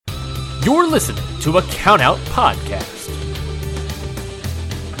You're listening to a Countout Podcast.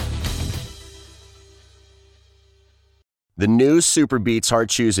 The new Super Beats Heart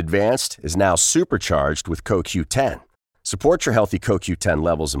Chews Advanced is now supercharged with CoQ10. Support your healthy CoQ10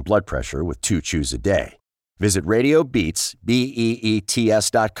 levels and blood pressure with 2 chews a day. Visit RadioBeats,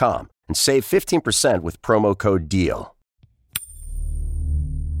 BEETS.com and save 15% with promo code DEAL.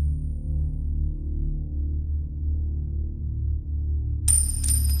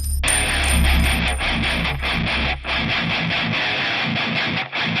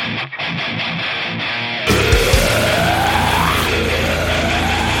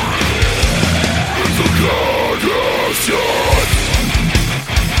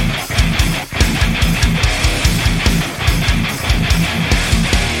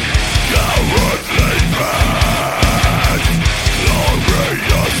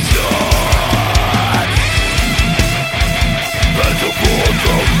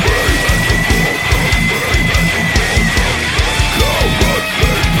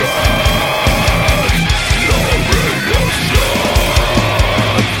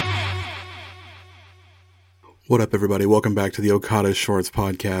 What up, everybody? Welcome back to the Okada Shorts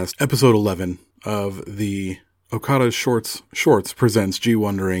podcast, episode 11 of the Okada Shorts presents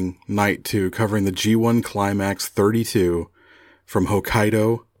G-Wondering Night 2, covering the G1 Climax 32 from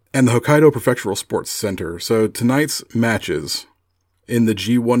Hokkaido and the Hokkaido Prefectural Sports Center. So tonight's matches in the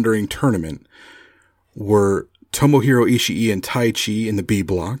G-Wondering tournament were Tomohiro Ishii and Taichi in the B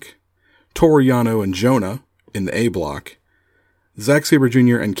block, Toru Yano and Jonah in the A block, Zack Sabre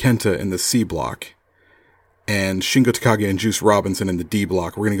Jr. and Kenta in the C block, and Shingo Takagi and Juice Robinson in the D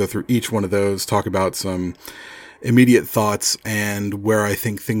block. We're going to go through each one of those, talk about some immediate thoughts and where I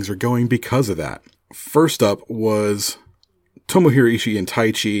think things are going because of that. First up was Tomohiro Ishii and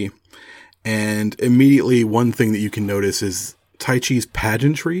Taichi, and immediately one thing that you can notice is Taichi's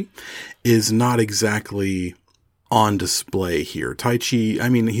pageantry is not exactly on display here. Taichi, I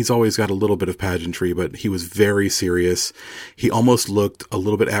mean, he's always got a little bit of pageantry, but he was very serious. He almost looked a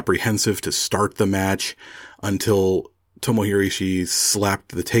little bit apprehensive to start the match until Tomohiro Ishii slapped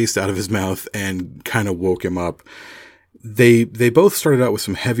the taste out of his mouth and kind of woke him up. They both started out with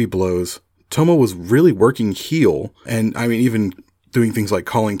some heavy blows. Tomo was really working heel, and I mean, even doing things like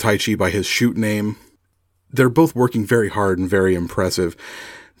calling Taichi by his shoot name. They're both working very hard and very impressive.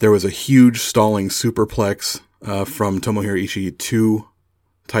 There was a huge stalling superplex from Tomohiro Ishii to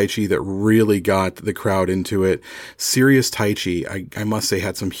Taichi that really got the crowd into it. Serious Taichi, I must say,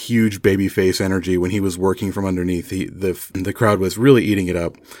 had some huge babyface energy when he was working from underneath. The crowd was really eating it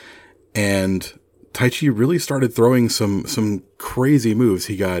up. And Taichi really started throwing some crazy moves.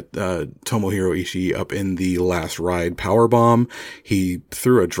 He got Tomohiro Ishii up in the last ride powerbomb. He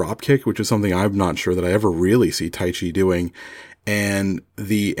threw a drop kick, which is something I'm not sure that I ever really see Taichi doing. And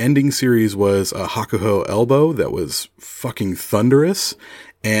the ending series was a Hakuho elbow that was fucking thunderous,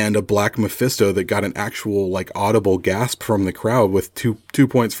 and a Black Mephisto that got an actual, like, audible gasp from the crowd with two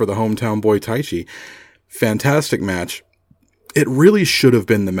points for the hometown boy Taichi. Fantastic match. It really should have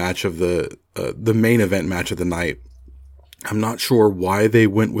been the match of the main event match of the night. I'm not sure why they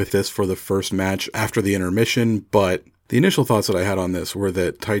went with this for the first match after the intermission, but the initial thoughts that I had on this were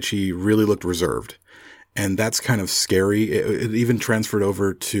that Taichi really looked reserved. And that's kind of scary. It even transferred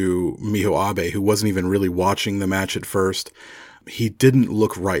over to Miho Abe, who wasn't even really watching the match at first. He didn't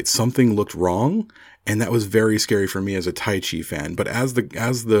look right. Something looked wrong, and that was very scary for me as a Taichi fan. But as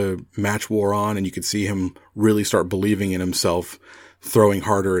the match wore on and you could see him really start believing in himself, throwing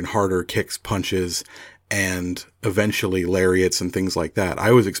harder and harder kicks, punches, and eventually lariats and things like that,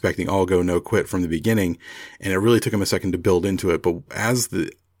 I was expecting all go no quit from the beginning, and it really took him a second to build into it. But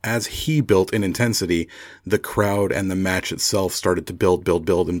as he built in intensity, the crowd and the match itself started to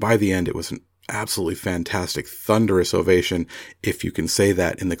build. And by the end, it was an absolutely fantastic, thunderous ovation, if you can say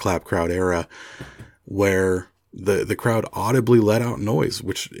that in the clap crowd era, where the crowd audibly let out noise,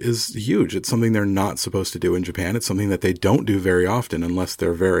 which is huge. It's something they're not supposed to do in Japan. It's something that they don't do very often unless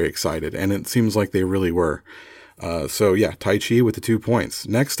they're very excited. And it seems like they really were. So yeah, Taichi with the 2 points.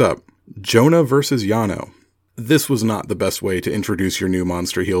 Next up, Jonah versus Yano. This was not the best way to introduce your new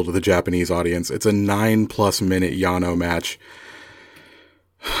monster heel to the Japanese audience. It's a 9+ minute Yano match.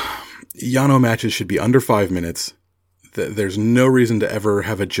 Yano matches should be under 5 minutes. There's no reason to ever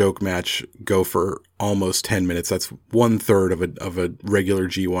have a joke match go for almost 10 minutes. That's 1/3 of a regular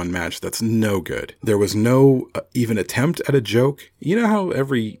G1 match. That's no good. There was no even attempt at a joke. You know how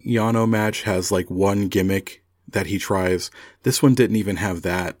every Yano match has like one gimmick that he tries? This one didn't even have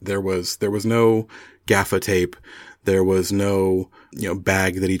that. There was no gaffer tape. There was no,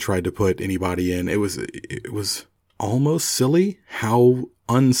 bag that he tried to put anybody in. It was almost silly how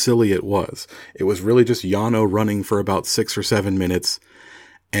unsilly it was. It was really just Yano running for about 6 or 7 minutes,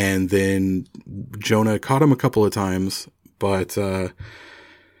 and then Jonah caught him a couple of times, but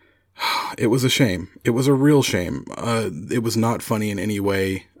it was a shame. It was a real shame. It was not funny in any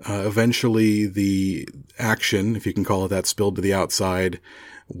way. Eventually the action, if you can call it that, spilled to the outside,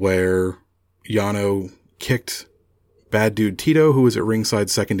 where Yano kicked Bad Dude Tito, who was at ringside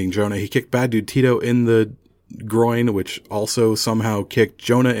seconding Jonah. He kicked Bad Dude Tito in the groin, which also somehow kicked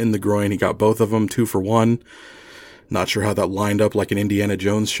Jonah in the groin. He got both of them 2 for 1. Not sure how that lined up like an Indiana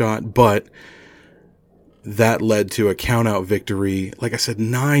Jones shot, but that led to a count-out victory. Like I said,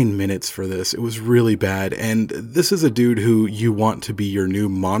 9 minutes for this. It was really bad. And this is a dude who you want to be your new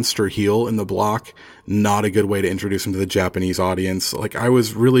monster heel in the block. Not a good way to introduce him to the Japanese audience. Like, I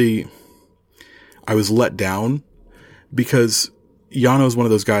was let down, because Yano is one of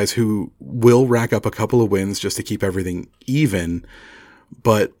those guys who will rack up a couple of wins just to keep everything even.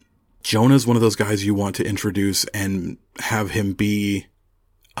 But Jonah's one of those guys you want to introduce and have him be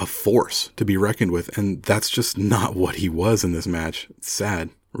a force to be reckoned with. And that's just not what he was in this match. It's sad,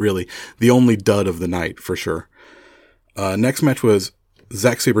 really. The only dud of the night, for sure. Next match was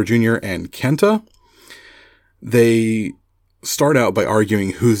Zack Sabre Jr. and Kenta. They start out by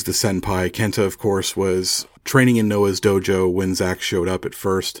arguing who's the senpai. Kenta, of course, was training in Noah's dojo when Zack showed up at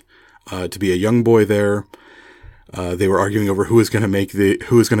first, to be a young boy there. They were arguing over who was going to make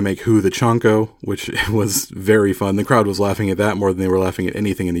who the Chanko, which was very fun. The crowd was laughing at that more than they were laughing at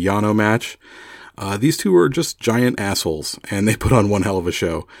anything in the Yano match. These two were just giant assholes, and they put on one hell of a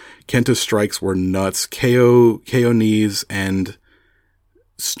show. Kenta's strikes were nuts. KO knees and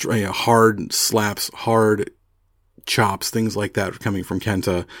hard slaps, hard chops, things like that coming from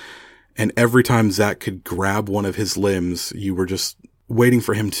Kenta. And every time Zack could grab one of his limbs, you were just waiting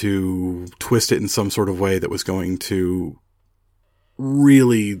for him to twist it in some sort of way that was going to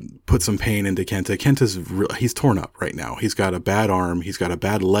really put some pain into Kenta. He's torn up right now. He's got a bad arm. He's got a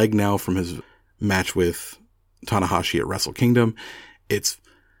bad leg now from his match with Tanahashi at Wrestle Kingdom. It's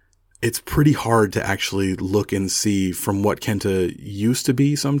pretty hard to actually look and see from what Kenta used to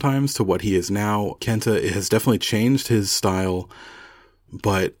be sometimes to what he is now. Kenta has definitely changed his style,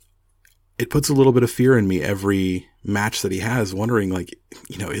 but it puts a little bit of fear in me every match that he has, wondering, like,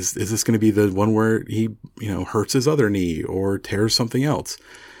 is this going to be the one where he, hurts his other knee or tears something else?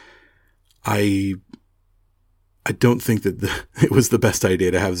 I don't think that it was the best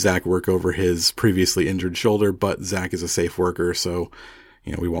idea to have Zack work over his previously injured shoulder, but Zack is a safe worker, so,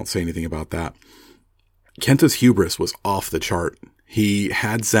 we won't say anything about that. Kenta's hubris was off the chart. He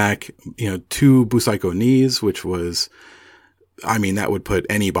had Zack, 2 Busaiko knees, which was, that would put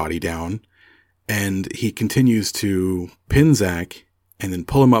anybody down. And he continues to pin Zack and then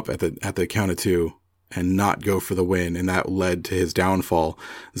pull him up at the count of 2 and not go for the win. And that led to his downfall.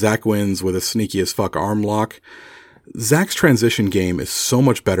 Zack wins with a sneaky as fuck arm lock. Zack's transition game is so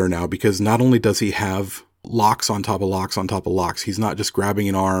much better now, because not only does he have locks on top of locks on top of locks, he's not just grabbing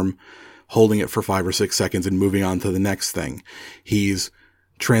an arm, holding it for 5 or 6 seconds and moving on to the next thing. He's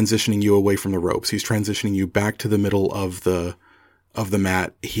transitioning you away from the ropes. He's transitioning you back to the middle of the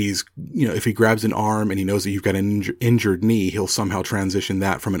mat. He's, if he grabs an arm and he knows that you've got an injured knee, he'll somehow transition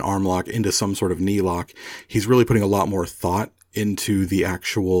that from an arm lock into some sort of knee lock. He's really putting a lot more thought into the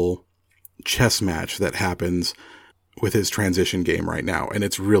actual chess match that happens with his transition game right now. And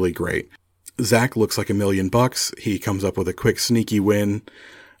it's really great. Zack looks like $1 million. He comes up with a quick, sneaky win.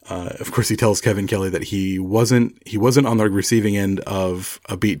 Of course, he tells Kevin Kelly that he wasn't on the receiving end of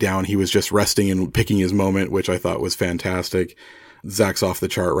a beatdown. He was just resting and picking his moment, which I thought was fantastic. Zack's off the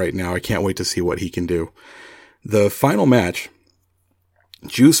chart right now. I can't wait to see what he can do. The final match,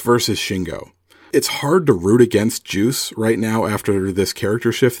 Juice versus Shingo. It's hard to root against Juice right now after this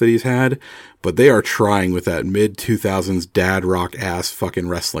character shift that he's had, but they are trying with that mid-2000s dad rock ass fucking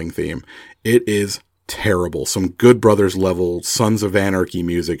wrestling theme. It is terrible. Some Good Brothers level Sons of Anarchy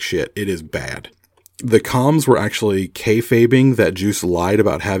music shit. It is bad. The comms were actually kayfabing that Juice lied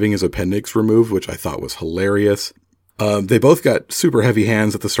about having his appendix removed, which I thought was hilarious. They both got super heavy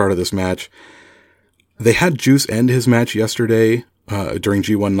hands at the start of this match. They had Juice end his match yesterday during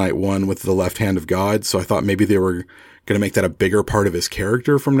G1 Night 1 with the left hand of God, so I thought maybe they were going to make that a bigger part of his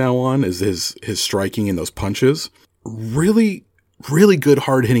character from now on, is his striking and those punches. Really, really good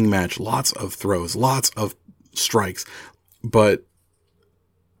hard-hitting match. Lots of throws, lots of strikes, but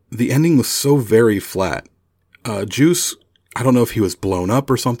the ending was so very flat. Juice, I don't know if he was blown up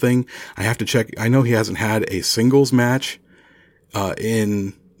or something. I have to check. I know he hasn't had a singles match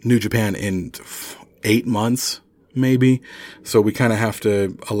in New Japan in 8 months, maybe. So we kind of have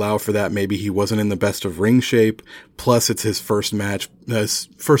to allow for that. Maybe he wasn't in the best of ring shape. Plus, it's his first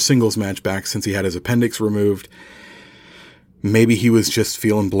singles match back since he had his appendix removed. Maybe he was just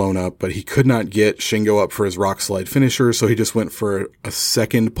feeling blown up, but he could not get Shingo up for his rock slide finisher, so he just went for a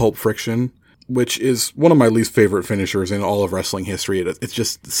second Pulp Friction, which is one of my least favorite finishers in all of wrestling history. It's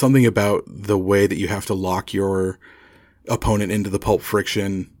just something about the way that you have to lock your opponent into the Pulp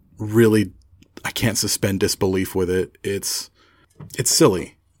Friction. Really, I can't suspend disbelief with it. It's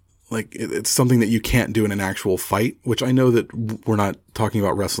silly. Like, it's something that you can't do in an actual fight, which I know that we're not talking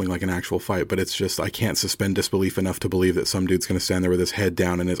about wrestling like an actual fight, but it's just, I can't suspend disbelief enough to believe that some dude's going to stand there with his head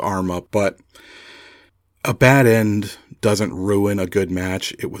down and his arm up. But a bad end doesn't ruin a good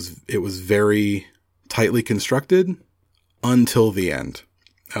match. It was very tightly constructed until the end,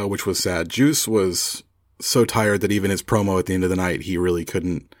 which was sad. Juice was so tired that even his promo at the end of the night, he really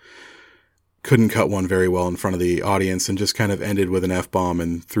couldn't cut one very well in front of the audience and just kind of ended with an F-bomb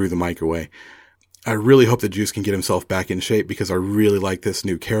and threw the mic away. I really hope that Juice can get himself back in shape because I really like this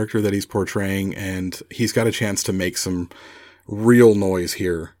new character that he's portraying, and he's got a chance to make some real noise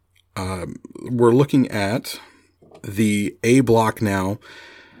here. We're looking at the A block now.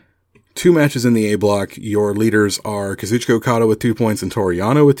 2 matches in the A block. Your leaders are Kazuchika Okada with 2 points and Toru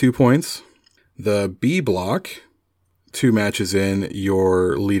Yano with 2 points. The B block, 2 matches in,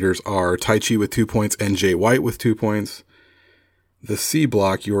 your leaders are Taichi with 2 points and Jay White with 2 points. The C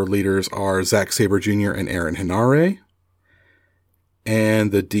block, your leaders are Zack Sabre Jr. and Aaron Henare.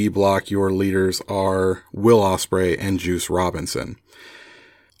 And the D block, your leaders are Will Ospreay and Juice Robinson.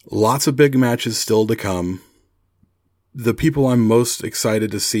 Lots of big matches still to come. The people I'm most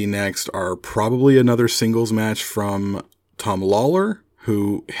excited to see next are probably another singles match from Tom Lawler,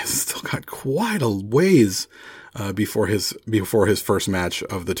 who has still got quite a ways before his first match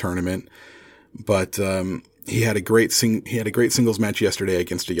of the tournament. But he had a great singles match yesterday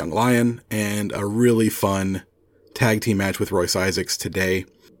against a young lion, and a really fun tag team match with Royce Isaacs today.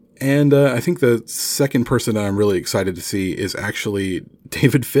 And I think the second person that I'm really excited to see is actually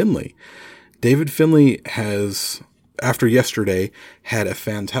David Finlay. David Finlay has, after yesterday, had a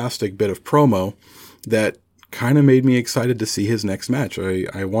fantastic bit of promo that kind of made me excited to see his next match.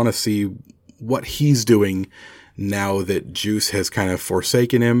 I want to see what he's doing now that Juice has kind of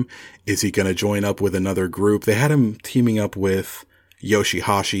forsaken him. Is he going to join up with another group? They had him teaming up with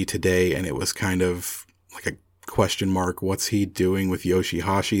Yoshihashi today, and it was kind of like a question mark. What's he doing with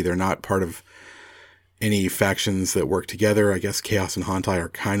Yoshihashi? They're not part of any factions that work together. I guess Chaos and Hantai are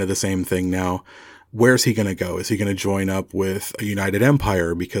kind of the same thing now. Where's he going to go? Is he going to join up with a United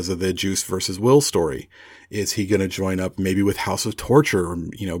Empire because of the Juice versus Will story? Is he going to join up maybe with House of Torture, or,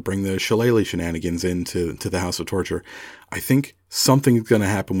 bring the Shillelagh shenanigans into the House of Torture? I think something's going to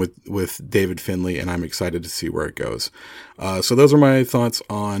happen with David Finlay, and I'm excited to see where it goes. So those are my thoughts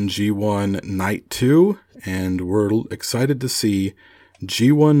on G1 Night 2, and we're excited to see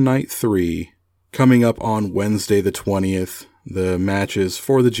G1 Night 3 coming up on Wednesday the 20th. The matches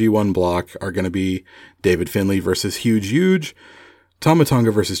for the G1 block are going to be David Finlay versus Huge, Tama Tonga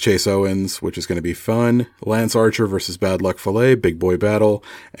versus Chase Owens, which is going to be fun, Lance Archer versus Bad Luck Fale, big boy battle,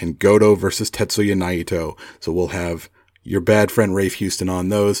 and Goto versus Tetsuya Naito. So we'll have your bad friend Rafe Houston on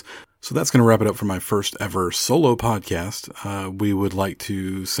those. So that's going to wrap it up for my first ever solo podcast. We would like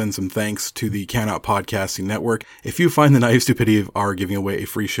to send some thanks to the Count Out Podcasting Network. If you find the naive stupidity of our giving away a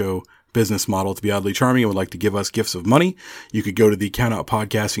free show business model to be oddly charming and would like to give us gifts of money, you could go to the Count Out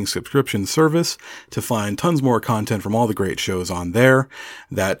Podcasting subscription service to find tons more content from all the great shows on there.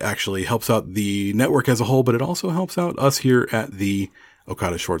 That actually helps out the network as a whole, but it also helps out us here at the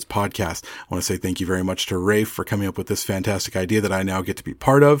Okada Shorts podcast. I want to say thank you very much to Rafe for coming up with this fantastic idea that I now get to be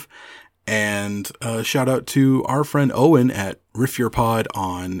part of. And shout out to our friend Owen at Riff Your Pod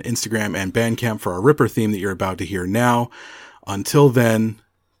on Instagram and Bandcamp for our Ripper theme that you're about to hear now. Until then,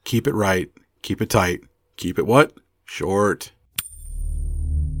 keep it right, keep it tight, keep it what? Short.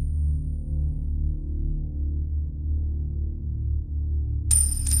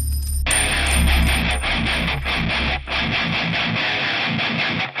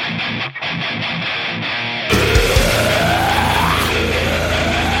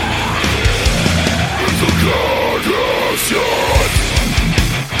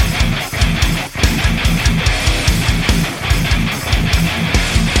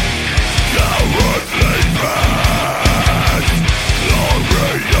 Cowardly brand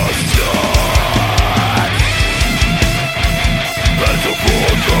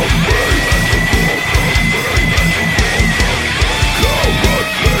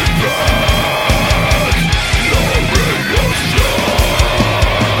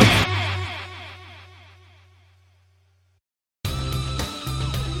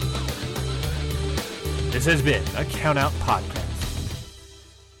has been a Count Out Podcast.